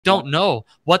don't know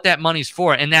what that money's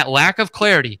for. And that lack of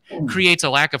clarity creates a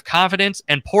lack of confidence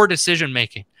and poor decision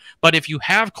making. But if you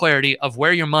have clarity of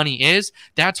where your money is,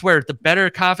 that's where the better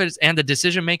confidence and the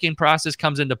decision-making process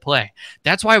comes into play.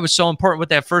 That's why it was so important with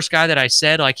that first guy that I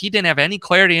said, like, he didn't have any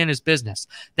clarity in his business.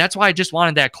 That's why I just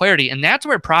wanted that clarity. And that's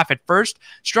where Profit First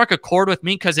struck a chord with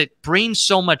me, because it brings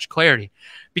so much clarity.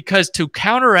 Because to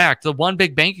counteract the one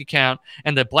big bank account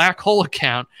and the black hole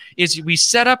account is we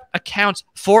set up accounts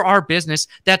for our business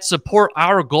that support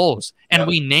our goals, and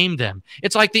we name them.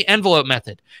 It's like the envelope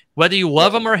method. Whether you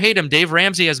love them or hate them, Dave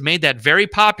Ramsey has made that very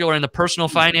popular in the personal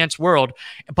finance world.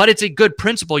 But it's a good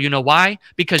principle. You know why?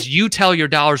 Because you tell your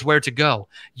dollars where to go.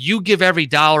 You give every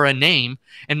dollar a name,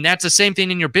 and that's the same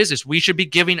thing in your business. We should be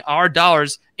giving our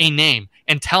dollars a name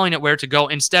and telling it where to go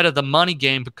instead of the money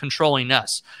game controlling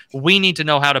us. We need to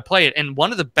know how to play it. And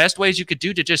one of the best ways you could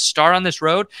do to just start on this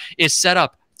road is set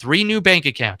up 3 new bank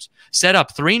accounts. Set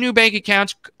up 3 new bank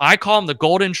accounts. I call them the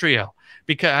golden trio.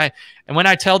 Because and when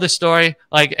I tell this story,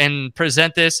 like, and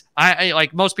present this, I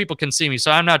like, most people can see me, so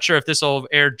I'm not sure if this will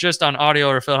air just on audio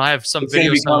or if I have some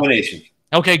videos. It's combination.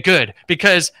 Okay, good.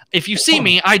 Because if you see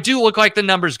me, I do look like the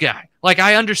numbers guy. Like,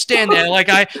 I understand that. Like,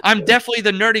 I'm definitely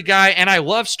the nerdy guy, and I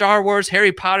love Star Wars,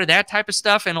 Harry Potter, that type of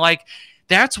stuff. And like,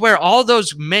 that's where all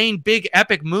those main big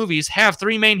epic movies have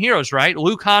 3 main heroes, right?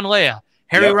 Luke, Han, Leia,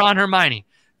 Harry, Ron, Hermione.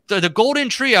 The golden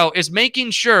trio is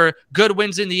making sure good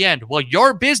wins in the end. Well,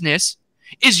 your business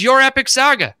is your epic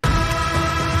saga.